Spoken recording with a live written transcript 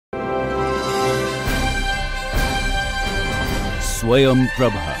Swayam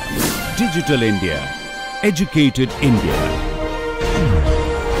Prabha. Digital India. Educated India.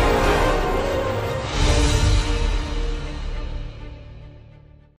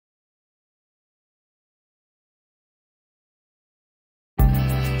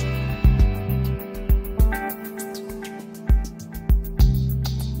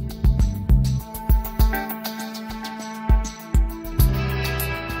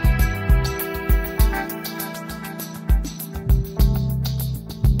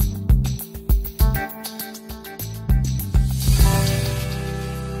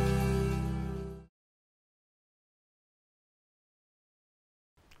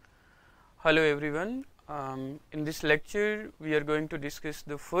 Hello everyone, in this lecture we are going to discuss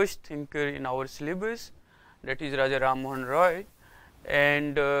the first thinker in our syllabus, that is Raja Rammohan Roy,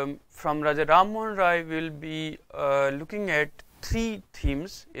 and from Raja Rammohan Roy we will be looking at three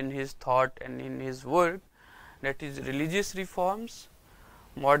themes in his thought and in his work, that is religious reforms,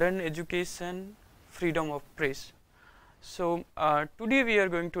 modern education, freedom of press. So today we are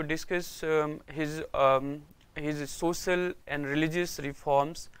going to discuss his social and religious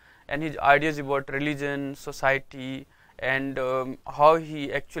reforms and his ideas about religion, society, and how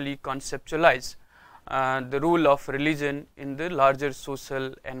he actually conceptualized the role of religion in the larger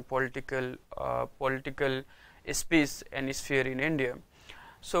social and political space and sphere in India.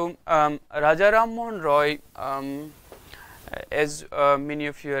 So Raja Rammohan Roy, as many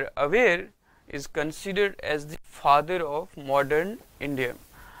of you are aware, is considered as the father of modern India.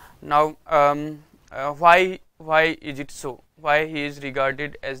 Now, why is it so? Why he is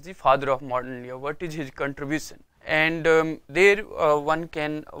regarded as the father of modern India? What is his contribution? And there one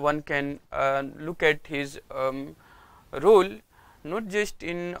can look at his role not just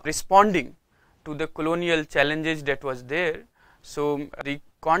in responding to the colonial challenges that was there. So the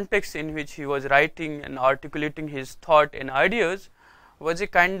context in which he was writing and articulating his thought and ideas was a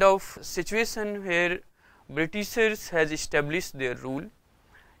kind of situation where Britishers has established their rule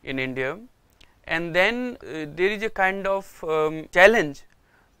in India, and then there is a kind of challenge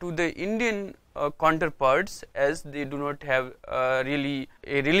to the Indian counterparts, as they do not have really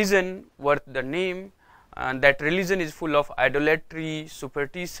a religion worth the name, and that religion is full of idolatry,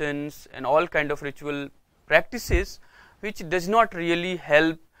 superstitions, and all kind of ritual practices, which does not really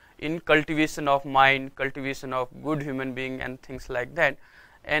help in cultivation of mind, cultivation of good human being, and things like that.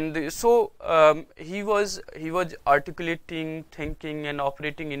 And so he was articulating, thinking, and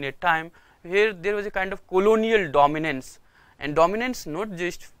operating in a time where there was a kind of colonial dominance, and dominance not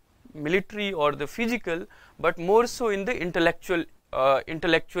just military or the physical, but more so in the intellectual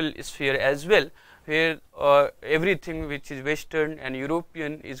sphere as well, where everything which is Western and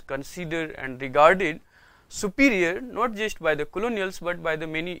European is considered and regarded superior, not just by the colonials but by the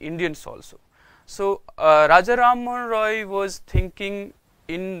many Indians also. So Raja Rammohan Roy was thinking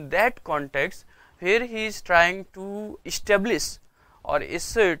in that context, where he is trying to establish or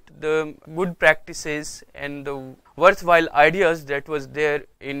assert the good practices and the worthwhile ideas that was there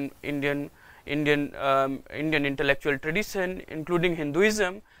in Indian intellectual tradition, including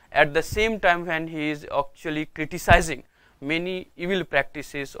Hinduism, at the same time when he is actually criticizing many evil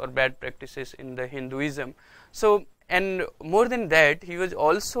practices or bad practices in the Hinduism. So, and more than that, he was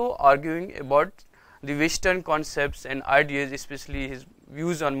also arguing about the Western concepts and ideas, especially his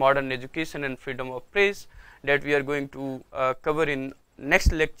views on modern education and freedom of press, that we are going to cover in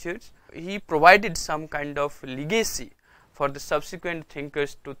next lectures. He provided some kind of legacy for the subsequent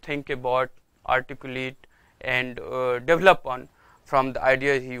thinkers to think about, articulate, and develop on from the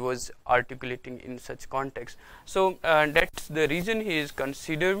idea he was articulating in such context. So that's the reason he is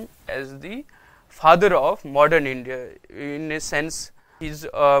considered as the father of modern India. In a sense, his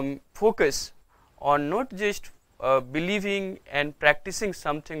focus on not just believing and practicing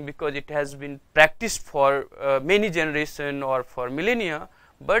something because it has been practiced for many generations or for millennia,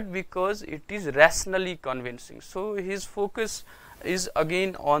 but because it is rationally convincing. So his focus is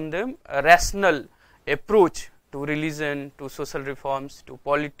again on the rational approach to religion, to social reforms, to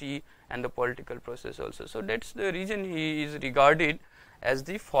polity and the political process also. So that's the reason he is regarded as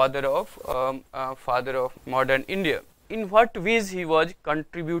the father of modern India. In what ways he was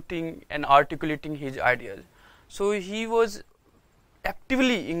contributing and articulating his ideas? So he was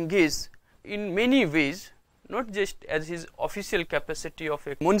actively engaged in many ways, not just as his official capacity of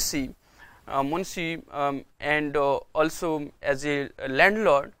a munshi, and also as a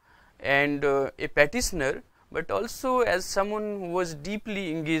landlord and a petitioner, but also as someone who was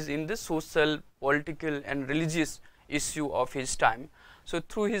deeply engaged in the social, political and religious issue of his time. So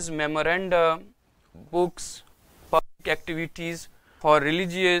through his memoranda, books, public activities, for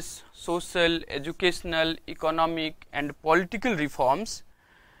religious, social, educational, economic and political reforms.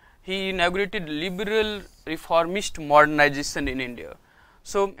 He inaugurated liberal reformist modernization in India.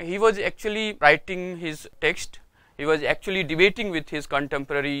 So, he was actually writing his text, he was actually debating with his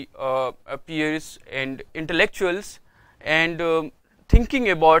contemporary peers and intellectuals, and thinking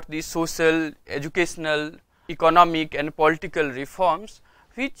about the social, educational, economic and political reforms,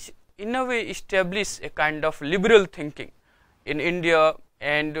 which in a way establish a kind of liberal thinking in India,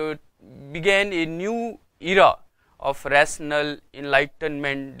 and began a new era of rational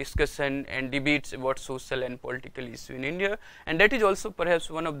enlightenment discussion and debates about social and political issues in India, and that is also perhaps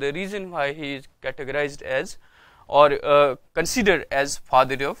one of the reasons why he is categorized as or considered as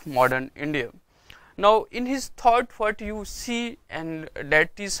father of modern India. Now, in his thought, what you see, and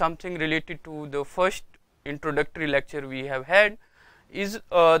that is something related to the first introductory lecture we have had, is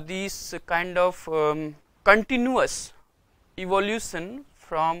this kind of continuous evolution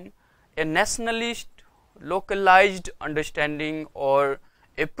from a nationalist localized understanding or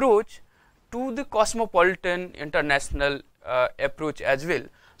approach to the cosmopolitan international approach as well.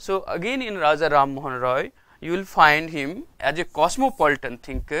 So, again in Raja Rammohan Roy, you will find him as a cosmopolitan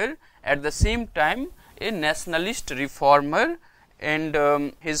thinker, at the same time a nationalist reformer,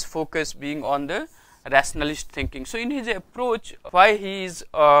 and his focus being on the rationalist thinking. So, in his approach, why he is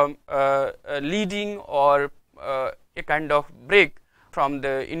leading or a kind of break from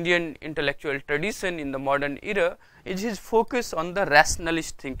the Indian intellectual tradition in the modern era is his focus on the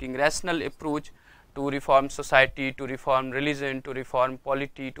rationalist thinking, rational approach to reform society, to reform religion, to reform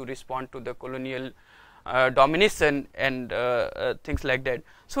polity, to respond to the colonial domination and things like that.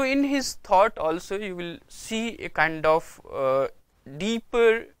 So, in his thought also you will see a kind of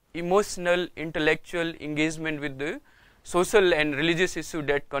deeper emotional intellectual engagement with the social and religious issue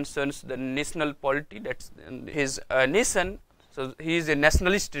that concerns the national polity, that is his nation. So, he is a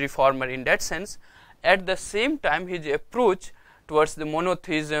nationalist reformer in that sense. At the same time, his approach towards the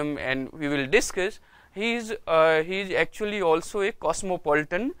monotheism, and we will discuss, he is actually also a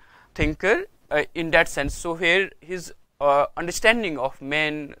cosmopolitan thinker in that sense. So, where his understanding of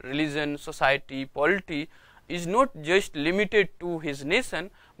man, religion, society, polity is not just limited to his nation,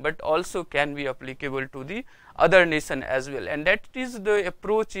 but also can be applicable to the other nation as well, and that is the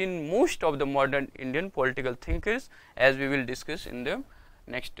approach in most of the modern Indian political thinkers, as we will discuss in the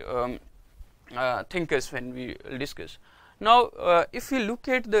next thinkers when we will discuss. Now, if we look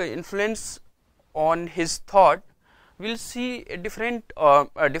at the influence on his thought, we will see a different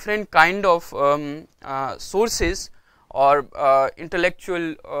kind of sources or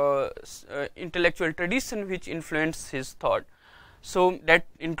intellectual tradition which influence his thought. So, that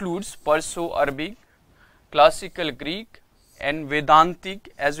includes Perso-Arabic, classical Greek and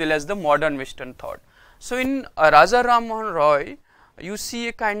Vedantic, as well as the modern Western thought. So, in Raja Rammohan Roy, you see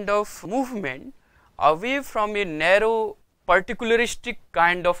a kind of movement away from a narrow particularistic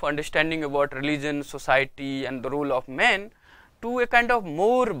kind of understanding about religion, society and the role of man, to a kind of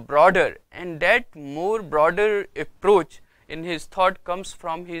more broader, and that more broader approach in his thought comes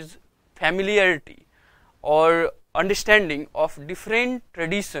from his familiarity or understanding of different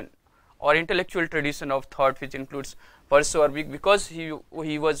tradition or intellectual tradition of thought, which includes Perso-Arabic, because he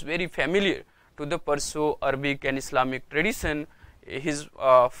was very familiar to the Perso-Arabic and Islamic tradition. His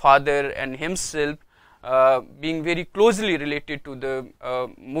father and himself being very closely related to the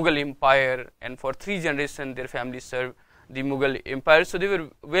Mughal Empire, and for 3 generations their family served the Mughal Empire. So, they were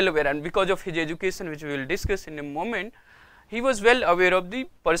well aware, and because of his education, which we will discuss in a moment, he was well aware of the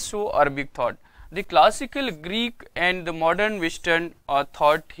Perso-Arabic thought. The classical Greek and the modern Western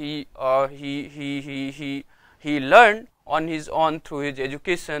thought he learned on his own through his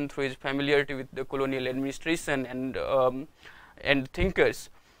education, through his familiarity with the colonial administration and thinkers,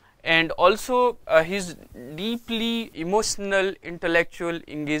 and also his deeply emotional intellectual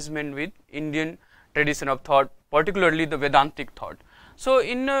engagement with Indian tradition of thought, particularly the Vedantic thought. So,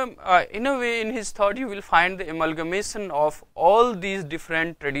 in a way, in his thought you will find the amalgamation of all these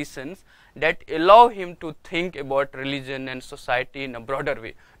different traditions that allow him to think about religion and society in a broader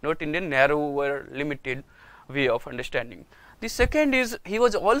way, not in a narrower limited way of understanding. The second is, he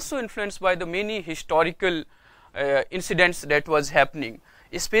was also influenced by the many historical incidents that was happening,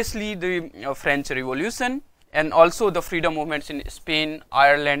 especially the French Revolution and also the freedom movements in Spain,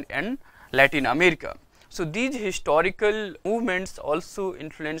 Ireland and Latin America. So, these historical movements also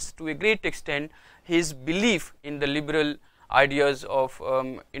influenced to a great extent his belief in the liberal ideas of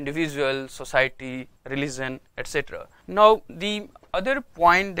individual, society, religion, etc. Now, the other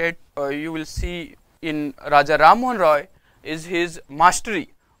point that you will see in Raja Rammohan Roy is his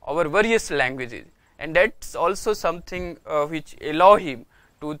mastery over various languages, and that's also something which allow him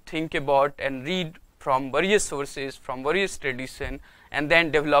to think about and read from various sources, from various tradition, and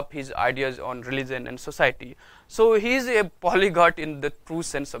then develop his ideas on religion and society. So he is a polyglot in the true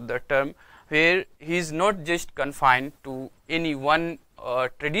sense of the term, where he is not just confined to any one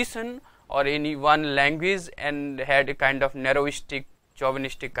tradition or any one language and had a kind of narrowistic,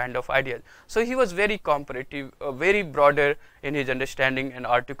 chauvinistic kind of ideas. So he was very comparative, very broader in his understanding and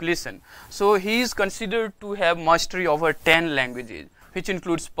articulation. So he is considered to have mastery over 10 languages, which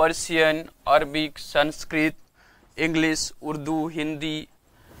includes Persian, Arabic, Sanskrit, English, Urdu, Hindi,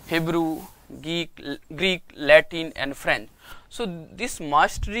 Hebrew, Greek, Latin, and French. So this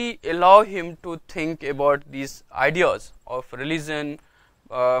mastery allow him to think about these ideas of religion,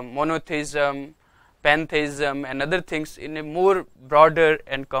 monotheism, pantheism, and other things in a more broader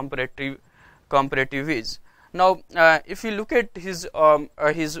and comparative ways. Now, if you look at his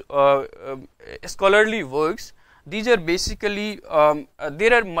scholarly works, these are basically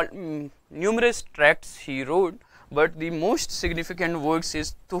there are numerous tracts he wrote, but the most significant works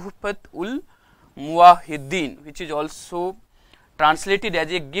is Tuhfat ul Muwahhidin, which is also translated as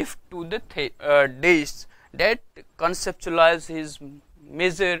a gift to the deists, that conceptualize his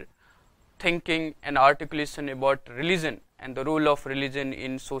major thinking and articulation about religion and the role of religion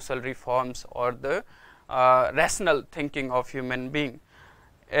in social reforms or the rational thinking of human being.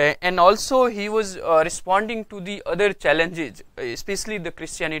 And also he was responding to the other challenges, especially the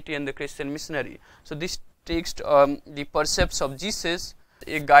Christianity and the Christian missionary. So this text, the Percepts of Jesus,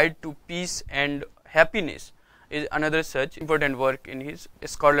 a guide to peace and happiness, is another such important work in his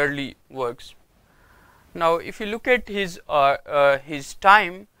scholarly works. Now, if you look at his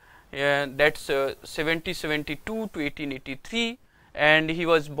time, that's 1772 to 1883, and he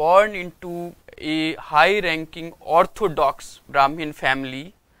was born into a high-ranking Orthodox Brahmin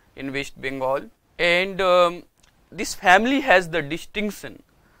family in West Bengal, and this family has the distinction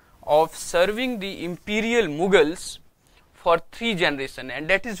of serving the imperial Mughals for 3 generations, and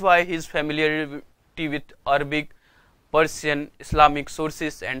that is why his familiarity with Arabic, Persian, Islamic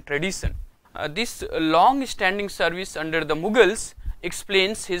sources and tradition. This long-standing service under the Mughals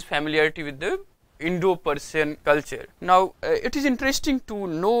explains his familiarity with the Indo-Persian culture. Now, it is interesting to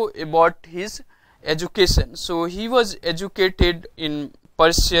know about his education. So he was educated in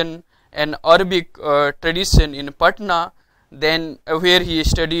Persian and Arabic tradition in Patna, then where he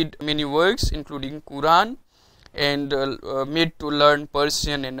studied many works including Quran, and made to learn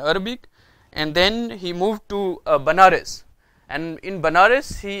Persian and Arabic, and then he moved to Banaras, and in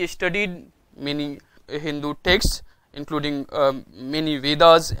Banaras he studied many Hindu texts including many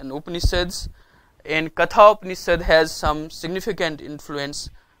Vedas and Upanishads, and Katha Upanishad has some significant influence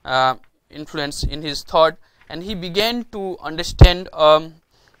in his thought, and he began to understand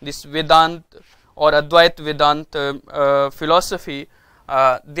this Vedant or Advait Vedanta philosophy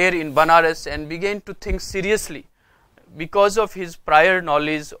there in Banaras, and began to think seriously because of his prior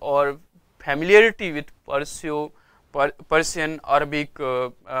knowledge or familiarity with Persian Arabic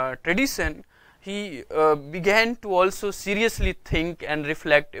tradition. He began to also seriously think and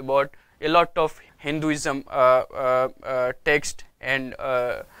reflect about a lot of Hinduism text and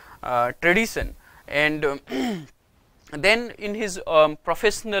tradition, and then in his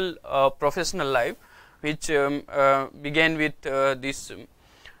professional life, which began with this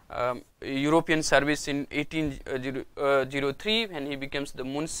European service in 1803, when he becomes the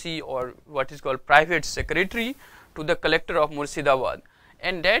Munshi, or what is called private secretary to the collector of Murshidabad,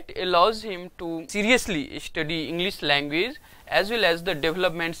 and that allows him to seriously study English language as well as the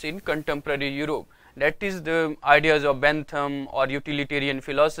developments in contemporary Europe. That is the ideas of Bentham or utilitarian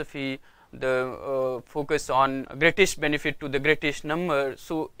philosophy, the focus on greatest benefit to the greatest number.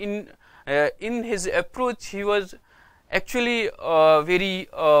 So in his approach, he was actually very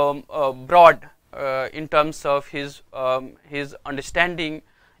broad in terms of his understanding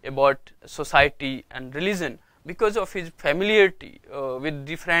about society and religion, because of his familiarity with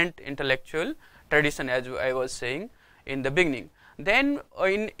different intellectual tradition, as I was saying in the beginning. Then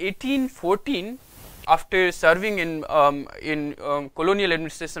in 1814, after serving in colonial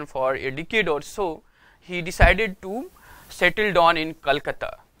administration for a decade or so, he decided to settle down in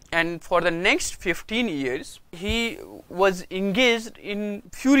Calcutta, and for the next 15 years he was engaged in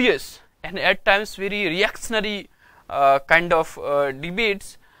furious and at times very reactionary kind of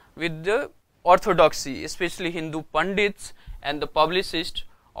debates with the orthodoxy, especially Hindu Pandits and the publicists,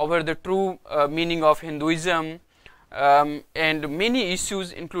 over the true meaning of Hinduism, and many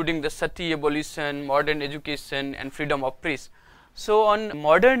issues including the sati abolition, modern education and freedom of press. So on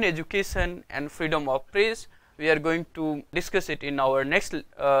modern education and freedom of press, we are going to discuss it in our next 2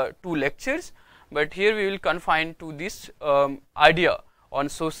 lectures, but here we will confine to this idea on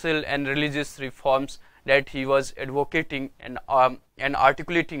social and religious reforms that he was advocating and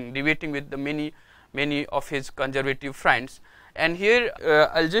articulating, debating with the many of his conservative friends. And here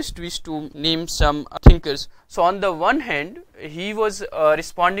I'll just wish to name some thinkers. So on the one hand, he was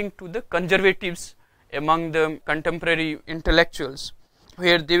responding to the conservatives among the contemporary intellectuals,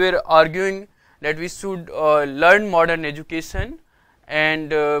 where they were arguing that we should learn modern education,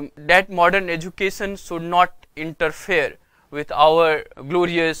 and that modern education should not interfere with our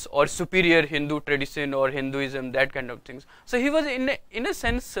glorious or superior Hindu tradition or Hinduism, that kind of things. So he was in a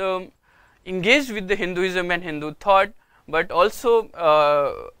sense engaged with the Hinduism and Hindu thought, but also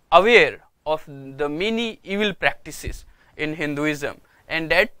aware of the many evil practices in Hinduism,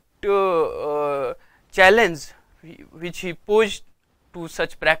 and that challenge which he posed to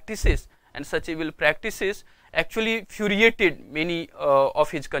such practices and such evil practices actually infuriated many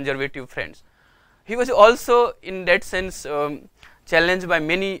of his conservative friends. He was also in that sense challenged by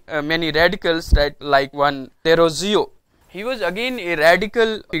many radicals, right, like one Derozio. He was again a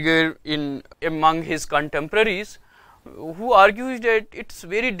radical figure among his contemporaries, who argues that it's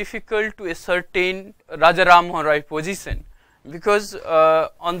very difficult to ascertain Raja Rammohan Roy position, because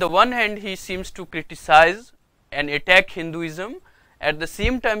on the one hand he seems to criticize and attack Hinduism, at the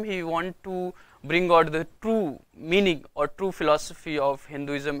same time he wants to bring out the true meaning or true philosophy of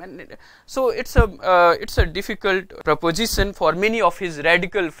Hinduism, and so it's a difficult proposition for many of his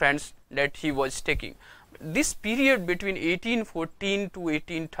radical friends that he was taking. This period between 1814 to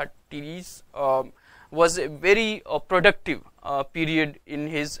 1830s was a very productive period in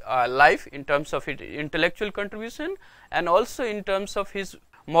his life in terms of his intellectual contribution, and also in terms of his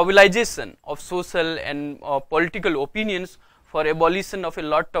mobilization of social and political opinions for abolition of a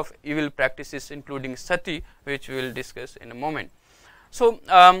lot of evil practices, including sati, which we will discuss in a moment. So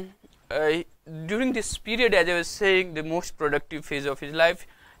during this period, as I was saying, the most productive phase of his life,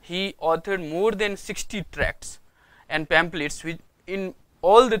 he authored more than 60 tracts and pamphlets in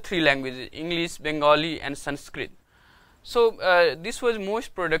all the three languages, English, Bengali and Sanskrit. So this was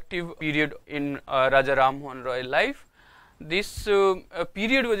most productive period in Raja Rammohan Roy life. This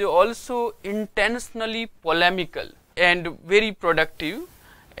period was also intentionally polemical and very productive,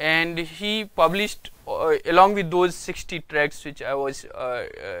 and he published along with those 60 tracts which I was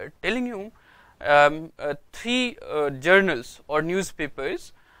telling you, 3 journals or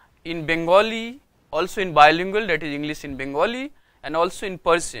newspapers in Bengali, also in bilingual, that is English in Bengali, and also in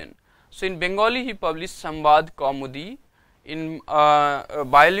Persian. So in Bengali he published Sambad Kaumudi, in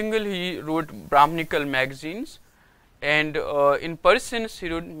bilingual he wrote Brahmanical magazines, and in Persian he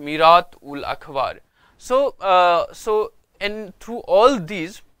wrote Mirat ul Akhbar. So and through all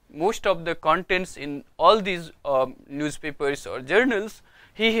these, most of the contents in all these newspapers or journals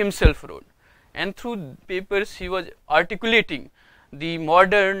he himself wrote, and through papers he was articulating the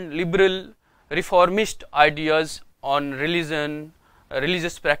modern liberal reformist ideas on religion,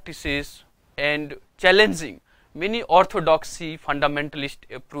 religious practices, and challenging many orthodoxy fundamentalist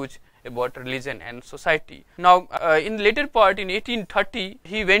approach about religion and society. Now in later part in 1830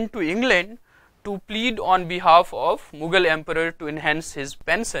 he went to England to plead on behalf of Mughal emperor to enhance his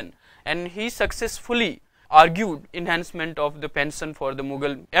pension, and he successfully argued enhancement of the pension for the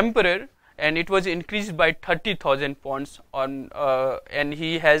Mughal emperor, and it was increased by 30,000 pounds on, and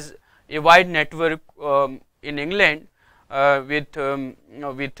he has a wide network in England with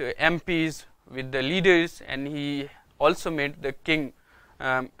MPs, with the leaders, and he also met the king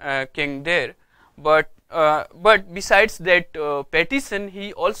there. But besides that petition,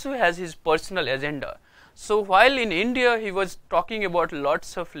 he also has his personal agenda. So while in India he was talking about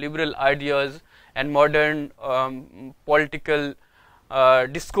lots of liberal ideas and modern political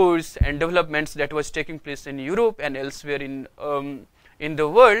discourse and developments that was taking place in Europe and elsewhere in the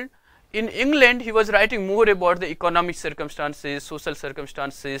world, in England he was writing more about the economic circumstances, social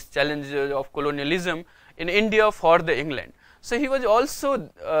circumstances, challenges of colonialism in India for the England. So he was also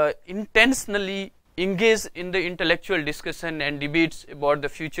intentionally engaged in the intellectual discussion and debates about the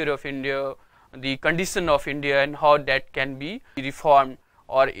future of India, the condition of India, and how that can be reformed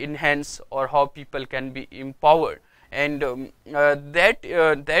or enhanced, or how people can be empowered. And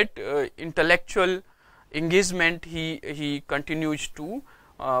that intellectual engagement he continues to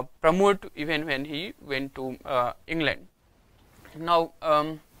promote even when he went to England. Now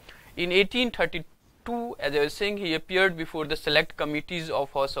in 1832, as I was saying, he appeared before the select committees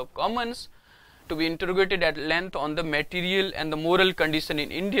of House of Commons to be interrogated at length on the material and the moral condition in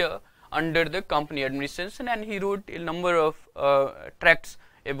India under the company administration, and he wrote a number of tracts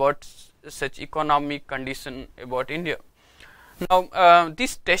about such economic condition about India. Now,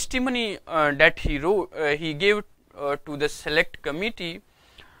 this testimony that he wrote, he gave to the select committee,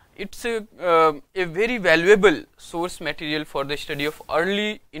 it's a very valuable source material for the study of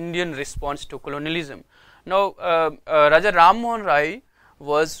early Indian response to colonialism. Now, Raja Rammohan Roy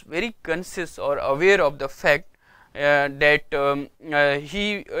was very conscious or aware of the fact that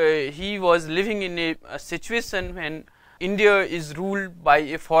he was living in a situation when India is ruled by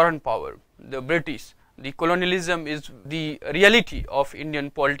a foreign power, the British. The colonialism is the reality of Indian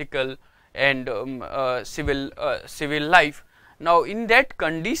political and civil life. Now, in that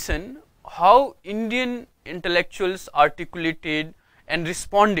condition, how Indian intellectuals articulated and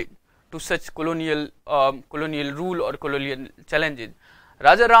responded to such colonial rule or colonial challenges.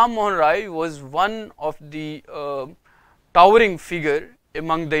 Raja Rammohan Roy was one of the towering figure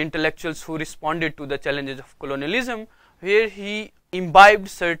among the intellectuals who responded to the challenges of colonialism, where he imbibed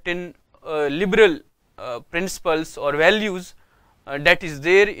certain liberal principles or values that is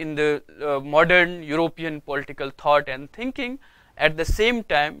there in the modern European political thought and thinking, at the same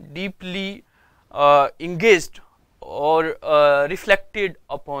time deeply engaged or reflected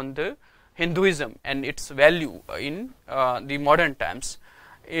upon the Hinduism and its value in the modern times.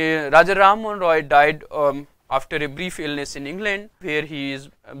 Raja Rammohan Roy died after a brief illness in England, where he is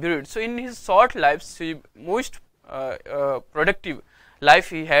buried. So, in his short life, most productive life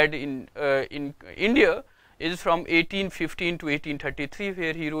he had in India is from 1815 to 1833,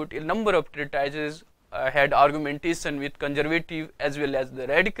 where he wrote a number of treatises, had argumentation with conservative as well as the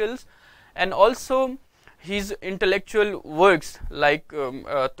radicals, and also his intellectual works like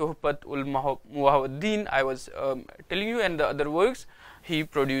Tuhfat ul Muwahhidin, I was telling you, and the other works he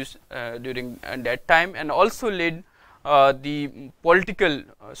produced during that time, and also led the political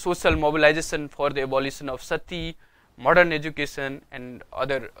social mobilization for the abolition of sati, modern education, and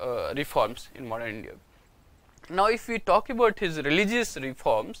other reforms in modern India. Now, if we talk about his religious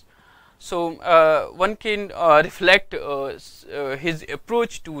reforms, so one can reflect his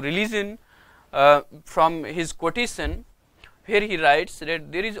approach to religion from his quotation, where he writes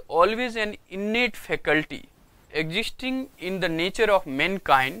that there is always an innate faculty existing in the nature of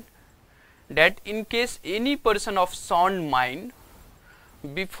mankind, that in case any person of sound mind,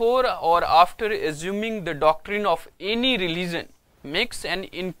 before or after assuming the doctrine of any religion, makes an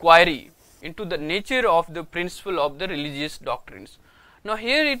inquiry into the nature of the principle of the religious doctrines. Now,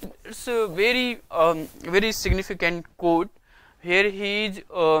 here it's a very significant quote, where he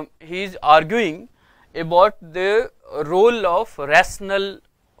is arguing about the role of rational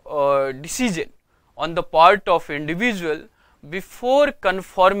decision on the part of individual before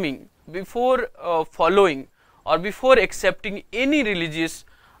conforming, before following, or before accepting any religious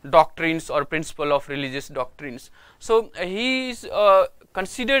doctrines or principle of religious doctrines. So, he is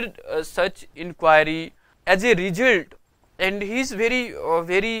considered such inquiry as a result, and he is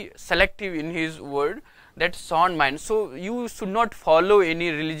very selective in his word, that sound mind. So, you should not follow any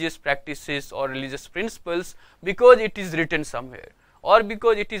religious practices or religious principles because it is written somewhere, or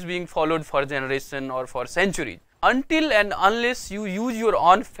because it is being followed for generation or for centuries, until and unless you use your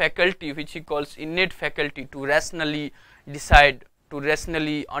own faculty, which he calls innate faculty, to rationally decide, to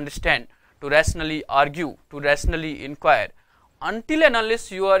rationally understand, to rationally argue, to rationally inquire. Until and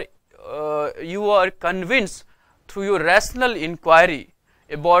unless you are convinced through your rational inquiry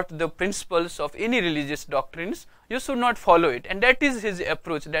about the principles of any religious doctrines, you should not follow it. And that is his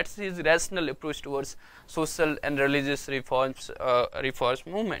approach, that is his rational approach towards social and religious reforms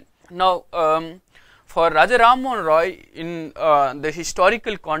movement. Now, for Raja Rammohan Roy, in the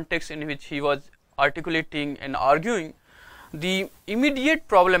historical context in which he was articulating and arguing, the immediate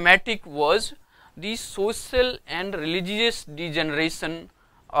problematic was the social and religious degeneration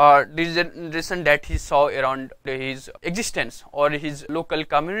that he saw around his existence or his local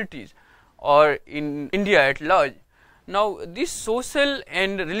communities or in India at large. Now, this social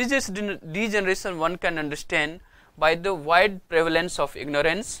and religious degeneration one can understand by the wide prevalence of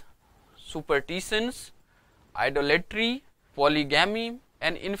ignorance, superstitions, idolatry, polygamy,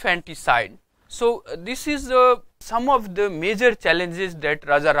 and infanticide. So, this is some of the major challenges that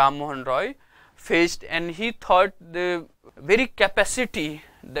Raja Rammohan Roy faced, and he thought the very capacity,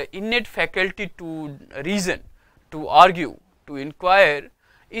 the innate faculty to reason, to argue, to inquire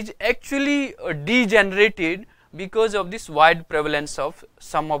is actually degenerated because of this wide prevalence of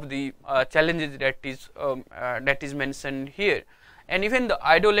some of the challenges that is mentioned here. And even the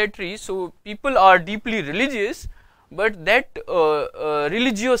idolatry, so people are deeply religious, but that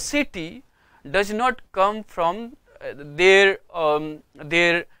religiosity does not come from their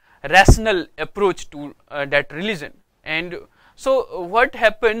rational approach to that religion. And so what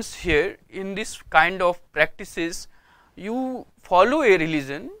happens here in this kind of practices, you follow a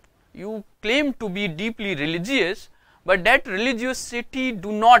religion, you claim to be deeply religious, but that religiosity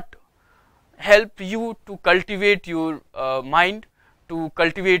do not help you to cultivate your mind, to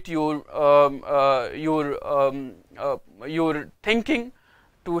cultivate your thinking,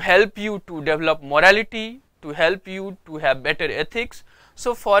 to help you to develop morality, to help you to have better ethics.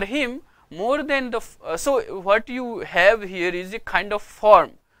 So for him, more than the so what you have here is a kind of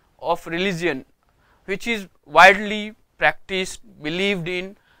form of religion which is widely practiced, believed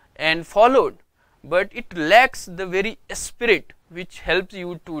in and followed, but it lacks the very spirit which helps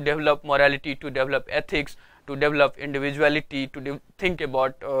you to develop morality, to develop ethics, to develop individuality, to think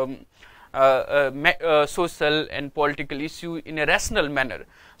about social and political issue in a rational manner.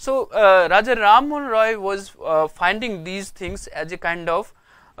 So Raja Rammohan Roy was finding these things as a kind of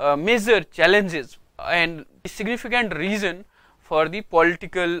major challenges and significant reason for the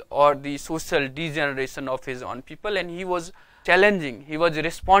political or the social degeneration of his own people, and he was challenging, he was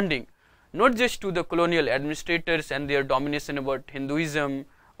responding not just to the colonial administrators and their domination about Hinduism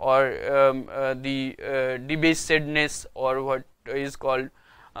or the debasedness or what is called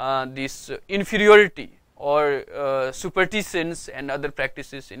this inferiority or superstitions and other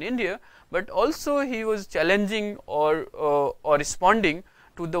practices in India, but also he was challenging or responding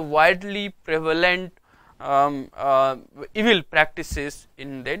to the widely prevalent evil practices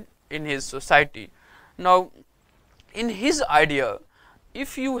in his society. Now, in his idea,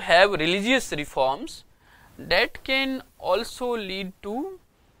 if you have religious reforms, that can also lead to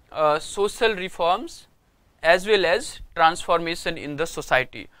social reforms as well as transformation in the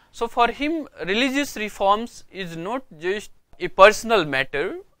society. So for him, religious reforms is not just a personal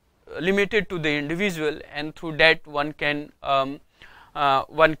matter limited to the individual, and through that one can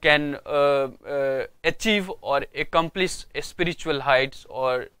achieve or accomplish spiritual heights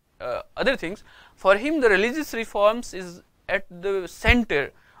or other things. For him, the religious reforms is at the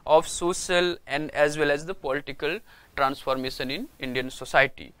center of social and as well as the political transformation in Indian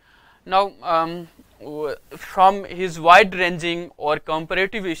society. Now, from his wide-ranging or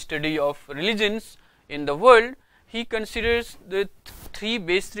comparative study of religions in the world, he considers the three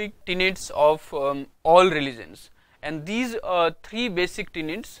basic tenets of all religions, and these three basic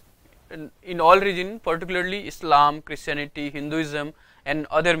tenets in all religions, particularly Islam, Christianity, Hinduism and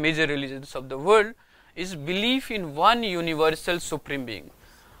other major religions of the world, is belief in one universal supreme being.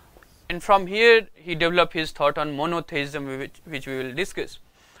 And from here he developed his thought on monotheism, which we will discuss.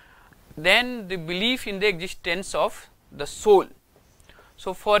 Then the belief in the existence of the soul.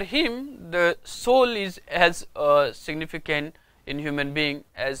 So for him, the soul is as significant in human being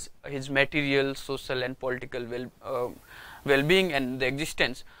as his material, social and political well-being and the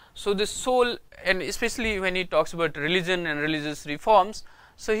existence. So the soul, and especially when he talks about religion and religious reforms,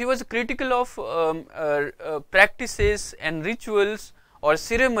 so he was critical of practices and rituals or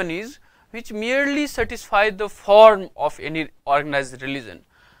ceremonies which merely satisfy the form of any organized religion.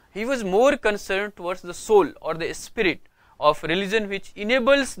 He was more concerned towards the soul or the spirit of religion, which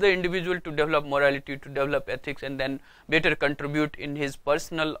enables the individual to develop morality, to develop ethics, and then better contribute in his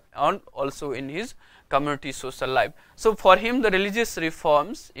personal and also in his community social life. So for him, the religious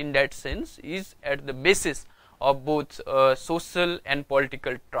reforms in that sense is at the basis of both social and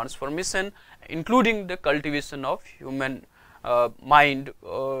political transformation, including the cultivation of human mind,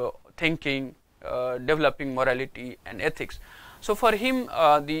 thinking, developing morality and ethics. So for him,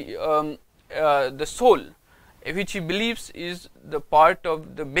 the soul, which he believes is the part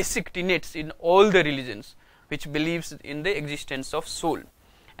of the basic tenets in all the religions, which believes in the existence of soul,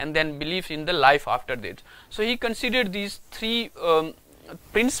 and then believes in the life after death. So he considered these three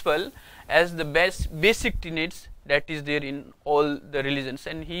principles as the basic tenets that is there in all the religions,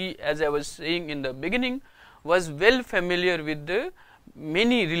 and he, as I was saying in the beginning, was well familiar with the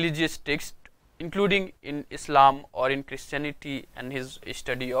many religious texts, including in Islam or in Christianity and his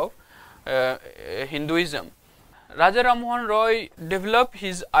study of Hinduism. Raja Rammohan Roy developed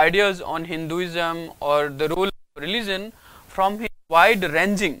his ideas on Hinduism or the role of religion from his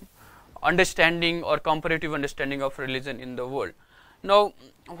wide-ranging understanding or comparative understanding of religion in the world. Now,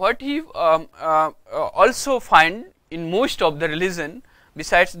 what he also find in most of the religion,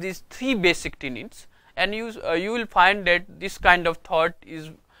 besides these three basic tenets, and you will find that this kind of thought is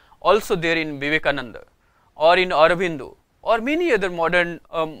also there in Vivekananda or in Aurobindo or many other modern,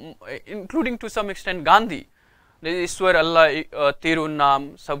 including to some extent Gandhi. Ishwar Allah Tero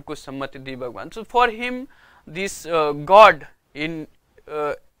Naam Sabko Sammati Di Bhagwan. So for him, this God in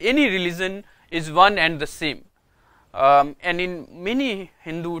any religion is one and the same. And in many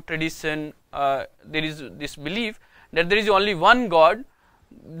Hindu tradition, there is this belief that there is only one God.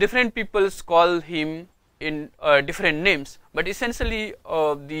 Different peoples call him in different names, but essentially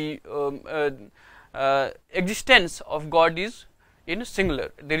the existence of God is in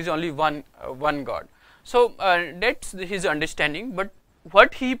singular. There is only one God. So that's his understanding. But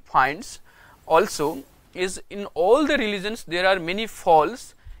what he finds also is, in all the religions there are many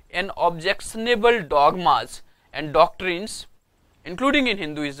false and objectionable dogmas and doctrines, including in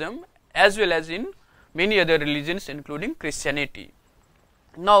Hinduism as well as in many other religions, including Christianity.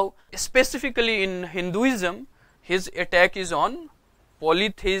 Now, specifically in Hinduism, his attack is on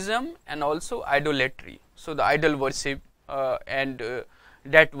polytheism and also idolatry. So, the idol worship and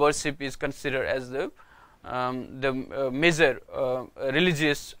that worship is considered as the major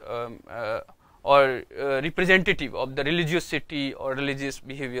religious or representative of the religiosity or religious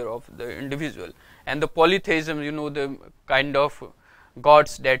behavior of the individual. And the polytheism, you know, the kind of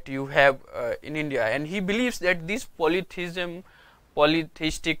gods that you have in India, and he believes that these polytheistic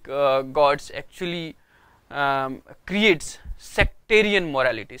gods actually creates sectarian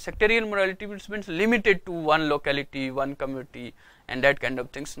morality. Sectarian morality means limited to one locality, one community, and that kind of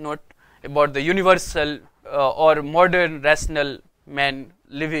things, not about the universal or modern rational man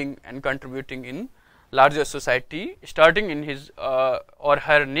living and contributing in larger society, starting in his or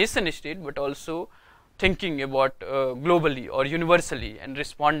her nation state, but also thinking about globally or universally and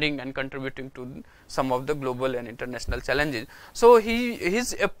responding and contributing to some of the global and international challenges. So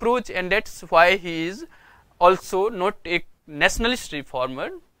his approach, and that's why he is also not a nationalist reformer,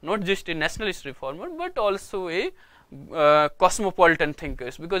 not just a nationalist reformer, but also a cosmopolitan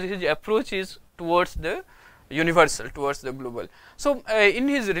thinkers, because his approach is towards the universal, towards the global. So in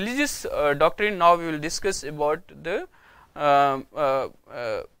his religious doctrine, now we will discuss about the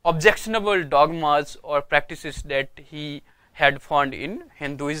objectionable dogmas or practices that he had found in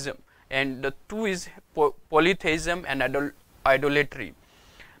Hinduism, and the two is polytheism and idolatry.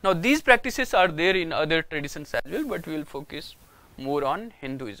 Now these practices are there in other traditions as well, but we will focus more on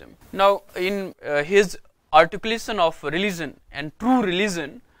Hinduism. Now in his articulation of religion and true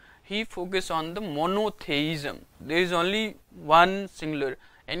religion, he focused on the monotheism. There is only one singular,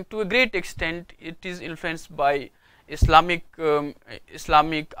 and to a great extent it is influenced by Islamic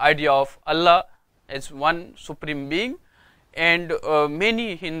idea of Allah as one supreme being, and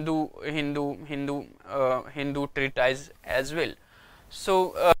many Hindu treatises as well.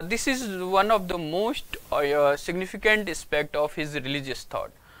 So this is one of the most significant aspect of his religious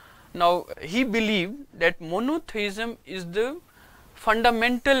thought. Now he believed that monotheism is the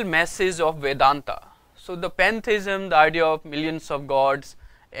fundamental message of Vedanta. So the pantheism, the idea of millions of gods,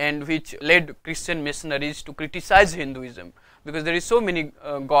 and which led Christian missionaries to criticize Hinduism, because there is so many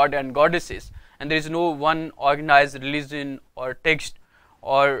god and goddesses, and there is no one organized religion or text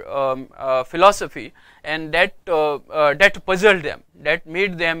or philosophy, and that puzzled them, that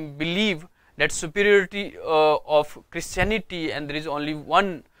made them believe that superiority of Christianity, and there is only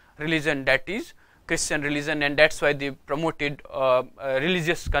one religion, that is Christian religion, and that's why they promoted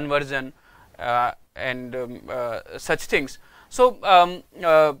religious conversion and such things. So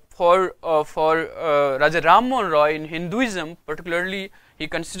for Raja Rammohan Roy in Hinduism particularly, he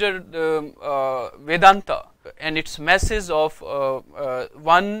considered Vedanta and its message of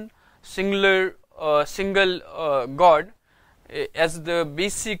one single God as the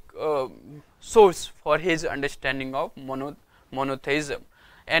basic source for his understanding of monotheism.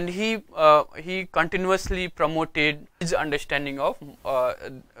 And he continuously promoted his understanding of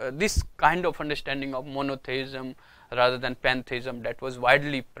this kind of understanding of monotheism rather than pantheism that was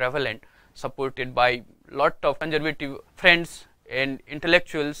widely prevalent, supported by lot of conservative friends and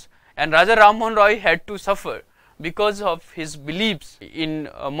intellectuals. And Raja Rammohan Roy had to suffer because of his beliefs in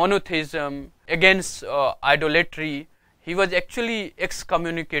monotheism, against idolatry. He was actually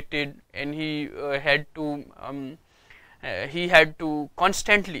excommunicated, and he had to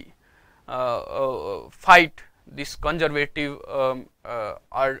constantly fight this conservative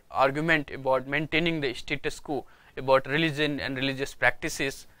argument about maintaining the status quo about religion and religious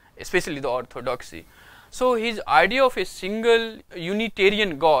practices, especially the orthodoxy. So his idea of a single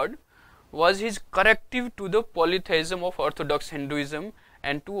Unitarian God was his corrective to the polytheism of Orthodox Hinduism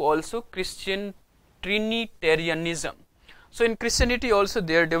and to also Christian Trinitarianism. So in Christianity also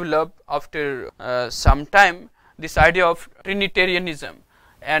there developed after some time this idea of Trinitarianism,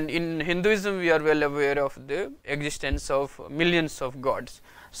 and in Hinduism we are well aware of the existence of millions of gods.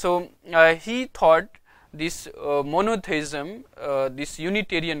 So he thought this monotheism, this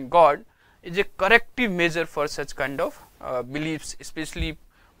Unitarian God, is a corrective measure for such kind of beliefs, especially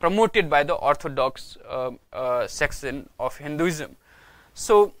promoted by the Orthodox section of Hinduism.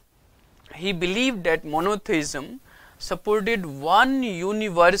 So he believed that monotheism supported one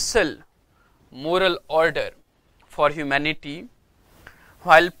universal moral order for humanity,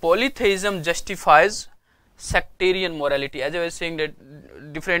 while polytheism justifies sectarian morality. As I was saying,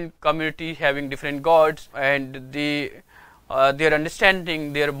 that different community having different gods, and their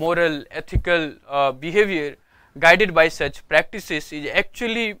understanding, their moral, ethical behavior guided by such practices is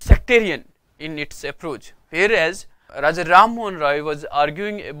actually sectarian in its approach. Whereas Raja Rammohan Roy was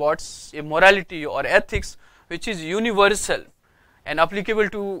arguing about a morality or ethics which is universal and applicable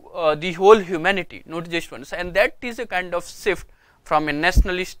to the whole humanity, not just one. And that is a kind of shift from a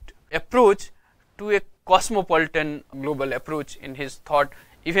nationalist approach to a cosmopolitan global approach in his thought,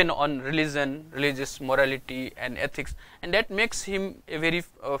 even on religion, religious morality and ethics, and that makes him a very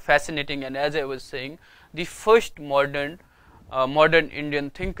fascinating, and as I was saying, the first modern Indian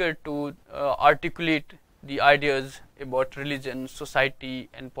thinker to articulate the ideas about religion, society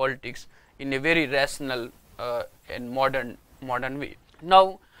and politics in a very rational and modern way.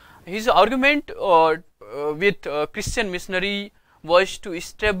 Now, his argument with Christian missionary was to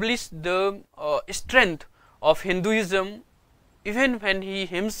establish the strength of Hinduism, even when he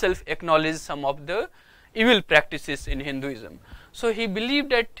himself acknowledged some of the evil practices in Hinduism. So he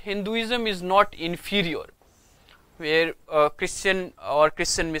believed that Hinduism is not inferior, where Christian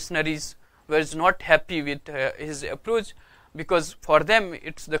missionaries were not happy with his approach, because for them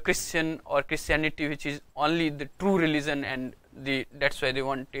it's the Christian or Christianity which is only the true religion, and that's why they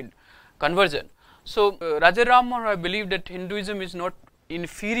wanted conversion. So Raja Rammohan Roy believed that Hinduism is not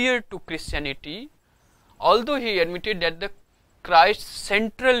inferior to Christianity, although he admitted that the Christ's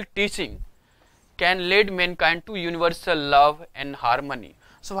central teaching can lead mankind to universal love and harmony.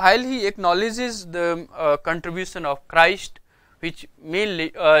 So while he acknowledges the contribution of Christ, which will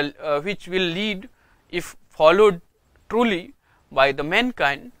lead, if followed truly by the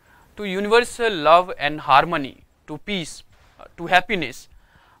mankind, to universal love and harmony, to peace, to happiness,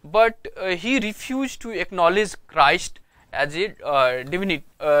 but he refused to acknowledge Christ as a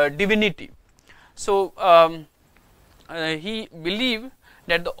divinity. So he believed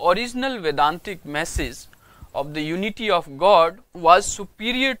that the original Vedantic message of the unity of God was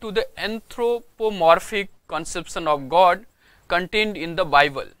superior to the anthropomorphic conception of God contained in the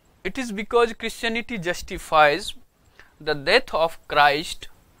Bible. It is because Christianity justifies the death of Christ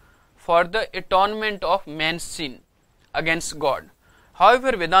for the atonement of man's sin against God.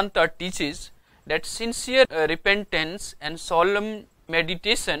 However, Vedanta teaches that sincere repentance and solemn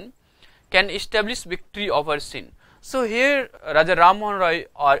meditation can establish victory over sin. So here Raja Rammohan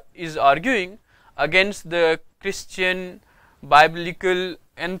Roy is arguing against the Christian biblical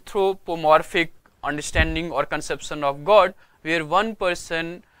anthropomorphic understanding or conception of God, where one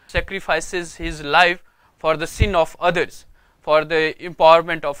person sacrifices his life for the sin of others, for the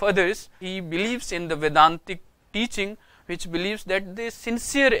empowerment of others. He believes in the Vedantic teaching, which believes that the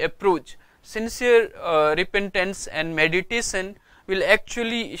sincere approach, sincere repentance and meditation will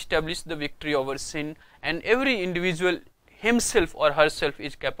actually establish the victory over sin, and every individual himself or herself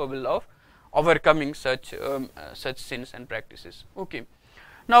is capable of overcoming such sins and practices. Okay.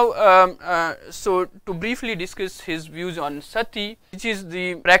 Now, so to briefly discuss his views on sati, which is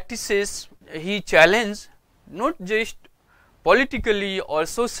the practices he challenged not just politically or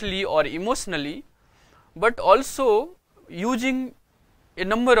socially or emotionally, but also using a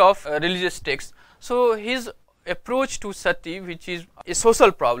number of religious texts. So his approach to sati, which is a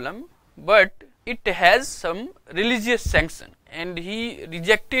social problem, but it has some religious sanction, and he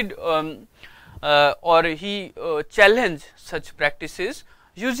rejected or he challenged such practices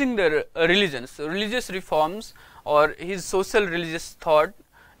using the religions. So religious reforms or his social religious thought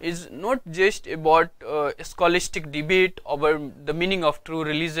is not just about a scholastic debate over the meaning of true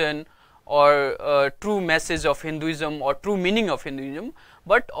religion or true message of Hinduism or true meaning of Hinduism,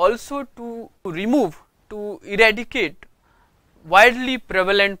 but also to remove, to eradicate widely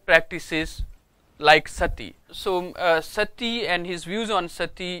prevalent practices like sati. So sati and his views on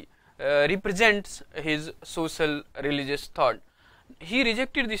sati represents his social religious thought. He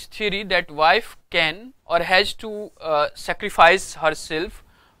rejected this theory that wife can or has to sacrifice herself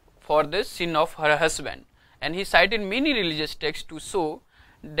for the sin of her husband, and he cited many religious texts to show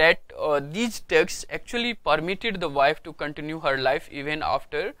that these texts actually permitted the wife to continue her life even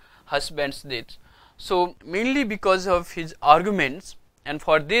after husband's death. So mainly because of his arguments, and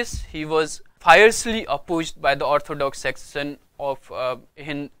for this he was fiercely opposed by the orthodox section of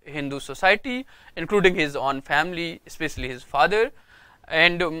Hindu society, including his own family, especially his father,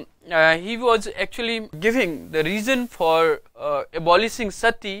 and he was actually giving the reason for abolishing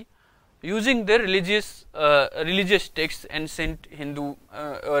sati using the religious texts, ancient Hindu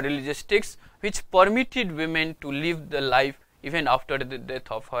religious texts, which permitted women to live the life even after the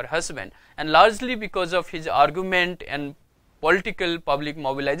death of her husband. And largely because of his argument and political public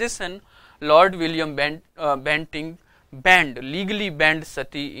mobilization, Lord William Bentinck legally banned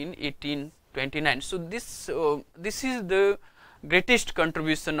sati in 1829. So this is the greatest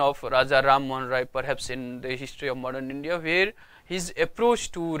contribution of Raja Rammohan Roy perhaps in the history of modern India, where his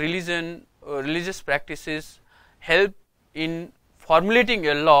approach to religion, religious practices helped in formulating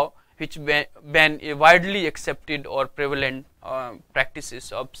a law which ban a widely accepted or prevalent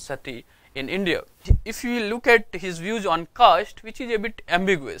practices of sati in India. If we look at his views on caste, which is a bit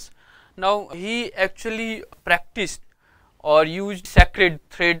ambiguous. Now he actually practiced or used sacred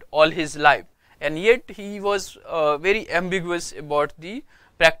thread all his life, and yet he was very ambiguous about the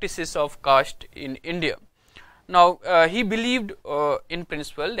practices of caste in India. Now he believed in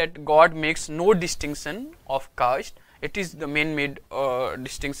principle that God makes no distinction of caste. It is the man-made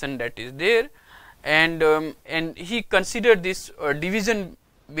distinction that is there, and he considered this division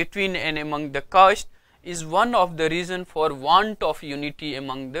between and among the caste is one of the reason for want of unity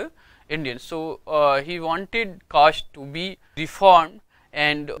among the Indians. So he wanted caste to be reformed,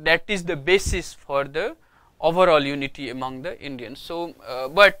 and that is the basis for the overall unity among the Indians. So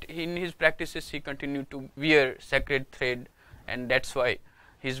but in his practices he continued to wear sacred thread, and that's why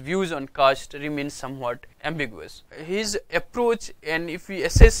his views on caste remain somewhat ambiguous. His approach, and if we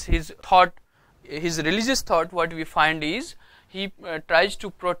assess his thought, his religious thought, what we find is he tries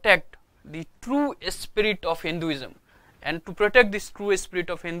to protect the true spirit of Hinduism, and to protect this true spirit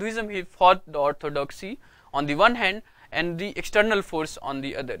of Hinduism he fought the orthodoxy on the one hand and the external force on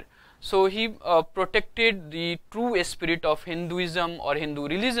the other. So he protected the true spirit of Hinduism or Hindu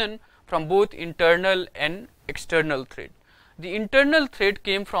religion from both internal and external threat. The internal threat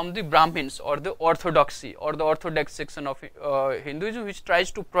came from the Brahmins or the orthodoxy or the orthodox section of Hinduism, which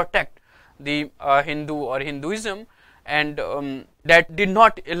tries to protect the Hindu or Hinduism, and that did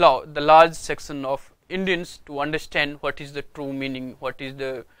not allow the large section of Indians to understand what is the true meaning, what is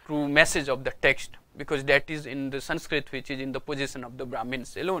the true message of the text, because that is in the Sanskrit, which is in the possession of the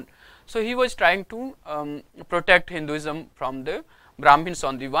Brahmins alone. So he was trying to protect Hinduism from the Brahmins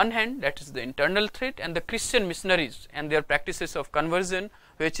on the one hand, that is the internal threat, and the Christian missionaries and their practices of conversion,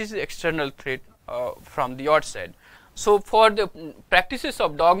 which is the external threat from the outside. So for the practices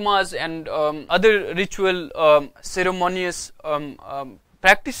of dogmas and other ritual ceremonious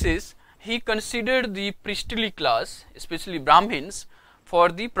practices, he considered the priestly class, especially Brahmins, for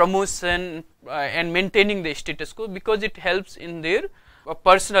the promotion and maintaining the status quo, because it helps in their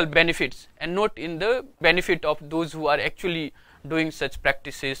personal benefits and not in the benefit of those who are actually doing such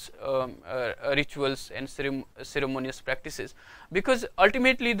practices, rituals and ceremonious practices. Because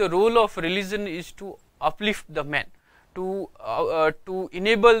ultimately the role of religion is to uplift the man, to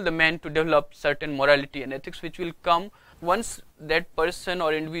enable the man to develop certain morality and ethics, which will come once that person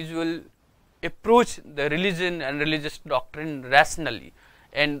or individual approach the religion and religious doctrine rationally,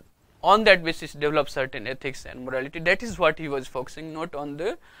 and on that basis develop certain ethics and morality. That is what he was focusing, not on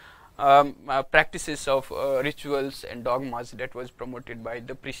the practices of rituals and dogmas that was promoted by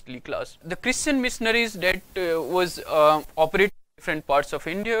the priestly class. The Christian missionaries that was operating in different parts of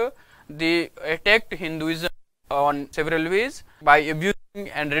India, they attacked Hinduism on several ways by abusing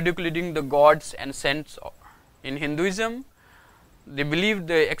and ridiculing the gods and saints in Hinduism. They believed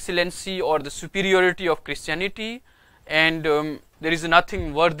the excellency or the superiority of Christianity, and there is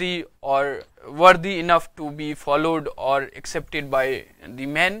nothing worthy or worthy enough to be followed or accepted by the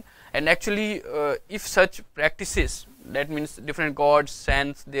men. And actually if such practices, that means different gods,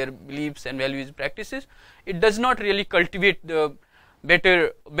 saints, their beliefs and values practices, it does not really cultivate the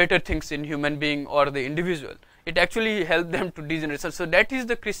better things in human being or the individual. It actually helps them to degenerate. So that is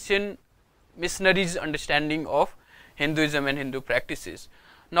the Christian missionaries' understanding of Hinduism and Hindu practices.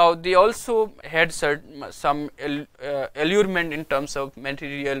 Now they also had some allurement in terms of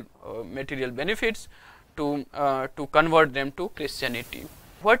material benefits to convert them to Christianity.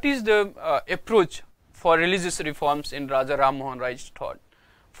 What is the approach for religious reforms in Raja Rammohan Roy's thought?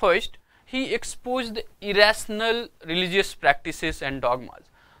 First, he exposed the irrational religious practices and dogmas.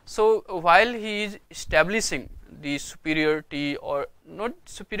 So while he is establishing the superiority, or not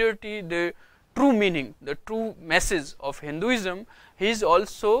superiority, the true meaning, the true message of Hinduism, he is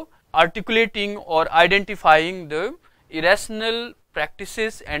also articulating or identifying the irrational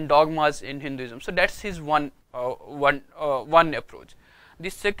practices and dogmas in Hinduism. So that's his one approach. The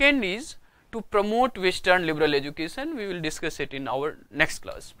second is to promote Western liberal education. We will discuss it in our next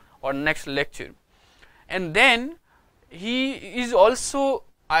class or next lecture. And then he is also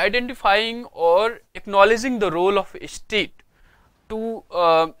identifying or acknowledging the role of state to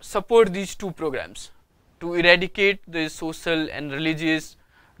support these two programs. to eradicate the social and religious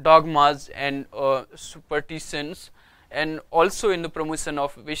dogmas and superstitions, and also in the promotion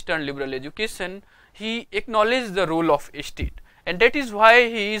of Western liberal education, he acknowledged the role of state, and that is why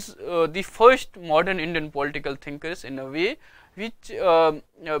he is the first modern Indian political thinkers in a way which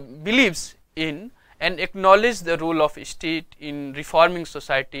believes in and acknowledge the role of state in reforming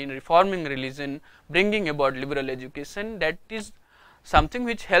society, in reforming religion, bringing about liberal education. That is something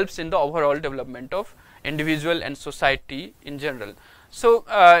which helps in the overall development of individual and society in general. So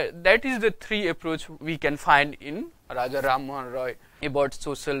that is the three approach we can find in Raja Rammohan Roy about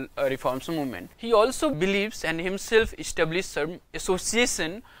social reforms movement. He also believes and himself established some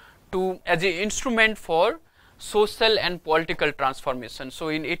association to as an instrument for social and political transformation. So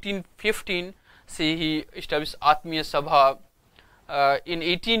in 1815, see, he established Atmiya Sabha. In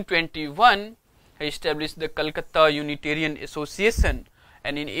 1821, he established the Calcutta Unitarian Association,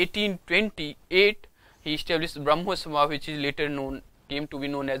 and in 1828 he established Brahmo Sabha, which is later came to be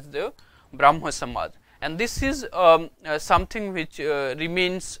known as the Brahmo Samaj. And this is something which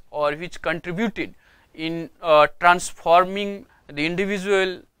remains or which contributed in transforming the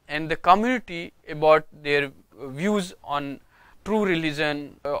individual and the community about their views on true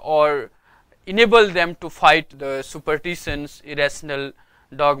religion, or enable them to fight the superstitions, irrational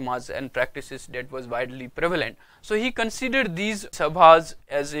dogmas and practices that was widely prevalent. So he considered these sabhas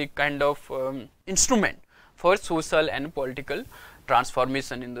as a kind of instrument for social and political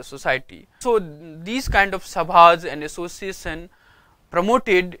transformation in the society. So these kind of sabhas and association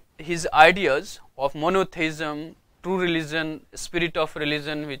promoted his ideas of monotheism, true religion, spirit of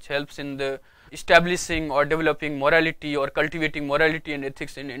religion, which helps in the establishing or developing morality or cultivating morality and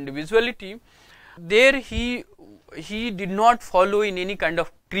ethics in individuality. There he did not follow in any kind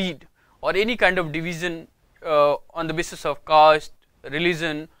of creed or any kind of division on the basis of caste,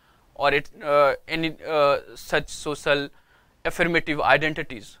 religion, or any such social affirmative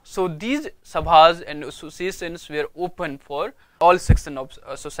identities. So these sabhas and associations were open for all sections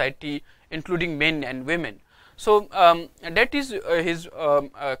of society, including men and women. So that is his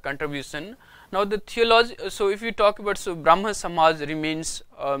contribution. Now the theology. So if we talk about, so Brahma Samaj remains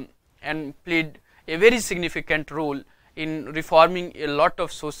and played a very significant role in reforming a lot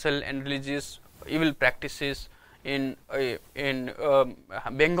of social and religious evil practices in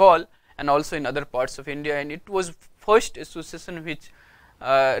Bengal and also in other parts of India, and it was first association which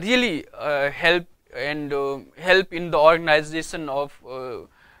really help in the organization of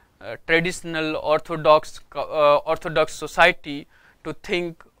traditional orthodox society to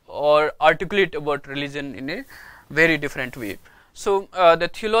think or articulate about religion in a very different way. So the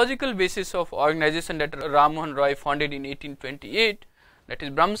theological basis of organization that Rammohan Roy founded in 1828, that is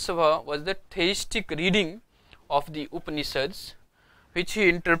Brahma Sabha, was the theistic reading of the Upanishads, which he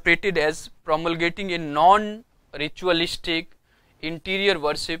interpreted as promulgating a non-ritualistic interior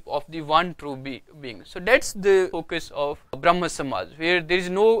worship of the one true being. So that's the focus of Brahma Samaj, where there is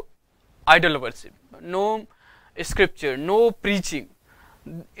no idol worship, no scripture, no preaching.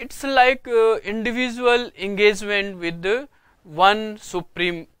 It's like individual engagement with the one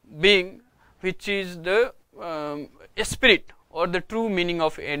supreme being, which is the spirit or the true meaning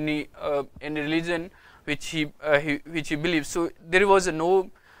of any religion which he believes. So there was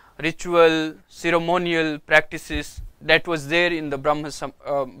no ritual, ceremonial practices that was there in the Brahma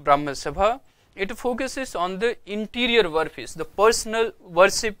Sabha. It focuses on the interior worship, the personal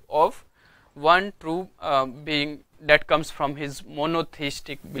worship of one true being that comes from his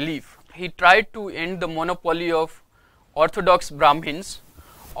monotheistic belief. He tried to end the monopoly of orthodox Brahmins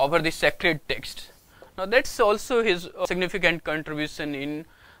over the sacred texts. Now that's also his significant contribution in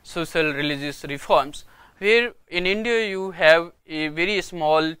social religious reforms, where in India you have a very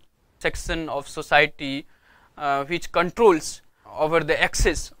small section of society which controls over the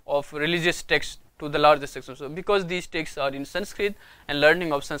access of religious texts to the larger section. So because these texts are in Sanskrit and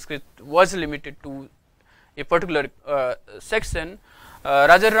learning of Sanskrit was limited to a particular section,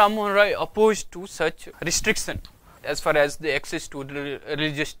 Raja Rammohan Roy opposed to such restriction as far as the access to the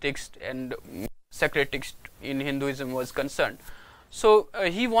religious text and sacred text in Hinduism was concerned. So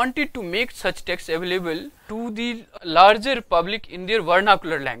he wanted to make such texts available to the larger public in their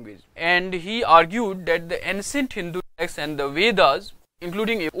vernacular language, and he argued that the ancient Hindu texts and the Vedas,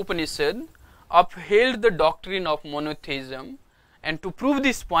 including Upanishad, upheld the doctrine of monotheism, and to prove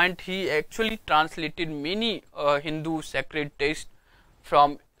this point he actually translated many Hindu sacred texts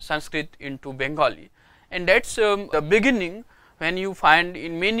from Sanskrit into Bengali, and that's the beginning when you find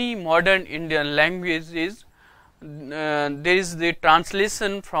in many modern Indian languages there is the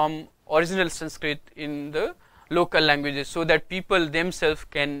translation from original Sanskrit in the local languages, so that people themselves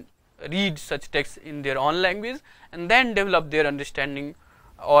can read such texts in their own language and then develop their understanding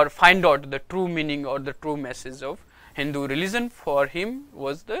or find out the true meaning or the true message of Hindu religion. For him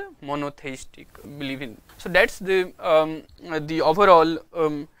was the monotheistic belief in. So that's the overall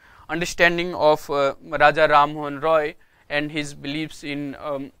understanding of Raja Rammohan Roy and his beliefs in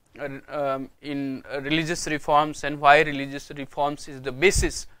religious reforms, and why religious reforms is the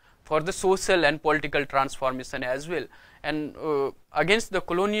basis for the social and political transformation as well. And against the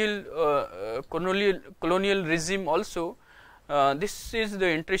colonial regime also, this is the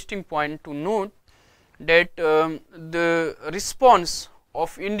interesting point to note, that the response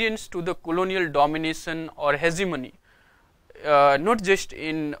of Indians to the colonial domination or hegemony, not just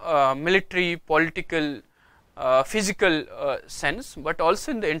in military, political, physical sense, but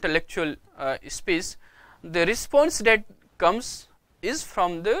also in the intellectual space, the response that comes is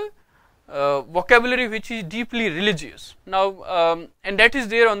from the vocabulary which is deeply religious. Now, and that is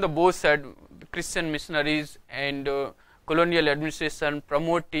there on the both sides, Christian missionaries and colonial administration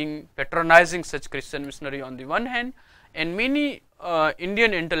promoting, patronizing such Christian missionary on the one hand, and many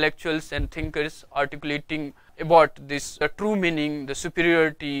Indian intellectuals and thinkers articulating about this true meaning, the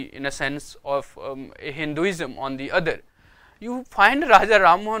superiority in a sense of Hinduism on the other. You find Raja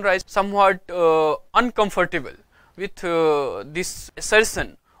Rammohan Roy somewhat uncomfortable with this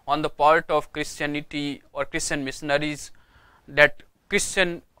assertion on the part of Christianity or Christian missionaries that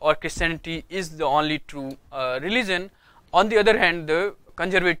Christian or Christianity is the only true religion. On the other hand, the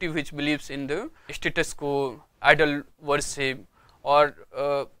conservative which believes in the status quo, idol worship, or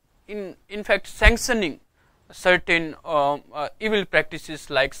in fact sanctioning certain evil practices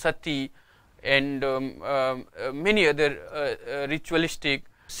like sati and many other ritualistic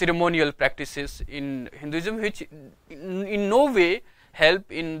ceremonial practices in Hinduism, which in no way help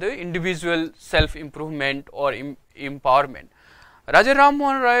in the individual self improvement or empowerment. Raja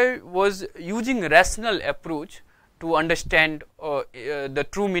Rammohan Roy was using rational approach to understand the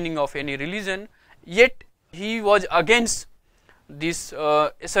true meaning of any religion, yet he was against this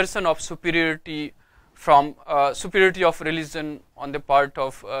assertion of superiority from superiority of religion on the part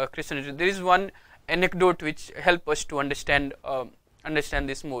of Christianity. There is one anecdote which help us to understand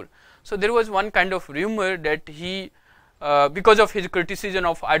this more. So there was one kind of rumor that he, because of his criticism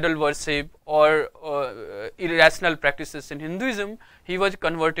of idol worship or irrational practices in Hinduism, he was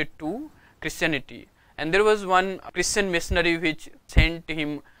converted to Christianity. And there was one Christian missionary which sent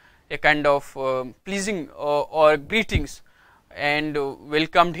him a kind of pleasing or greetings and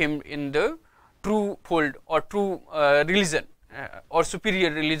welcomed him in the true fold or true religion or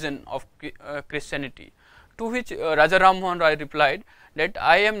superior religion of Christianity. To which Raja Rammohan Roy replied that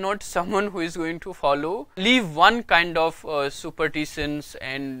I am not someone who is going to leave one kind of superstitions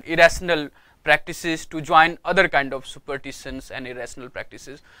and irrational practices to join other kind of superstitions and irrational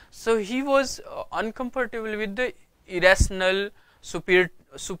practices. So he was uncomfortable with the irrational,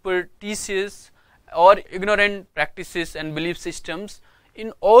 superstitious or ignorant practices and belief systems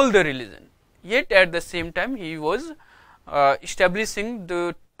in all the religion. Yet at the same time he was establishing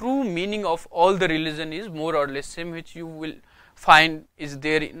the true meaning of all the religion is more or less same, which you will find is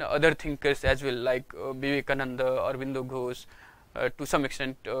there in other thinkers as well, like Vivekananda, Aurobindo Ghosh, to some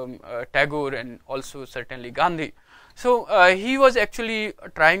extent Tagore, and also certainly Gandhi. So he was actually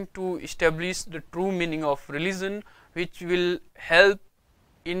trying to establish the true meaning of religion, which will help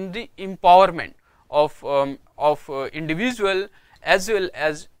in the empowerment of individual as well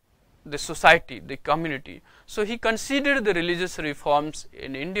as the society, the community. So he considered the religious reforms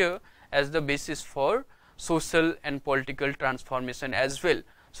in India as the basis for social and political transformation as well.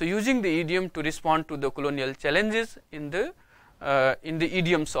 So using the idiom to respond to the colonial challenges in the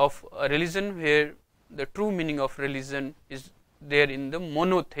idioms of religion, where the true meaning of religion is there in the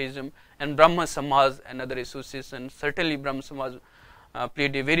monotheism, and Brahma Samaj and other associations. Certainly Brahma Samaj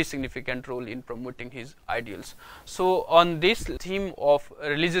played a very significant role in promoting his ideals. So on this theme of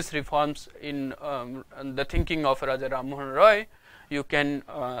religious reforms in the thinking of Raja Rammohan Roy, you can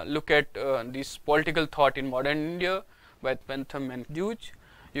look at this political thought in modern India by Bentham and Hughes.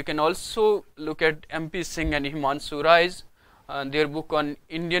 You can also look at MP Singh and Himanshu Rai's their book on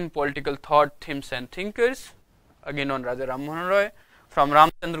Indian political thought, themes and thinkers, again on Raja Rammohan Roy. From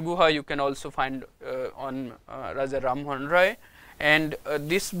Ramchandra Guha you can also find on Raja Rammohan Roy. And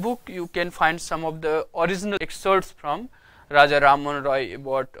this book you can find some of the original excerpts from Raja Rammohan Roy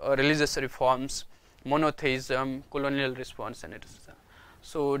about religious reforms, monotheism, colonial response, and etc.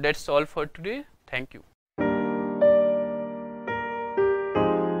 So that's all for today. Thank you.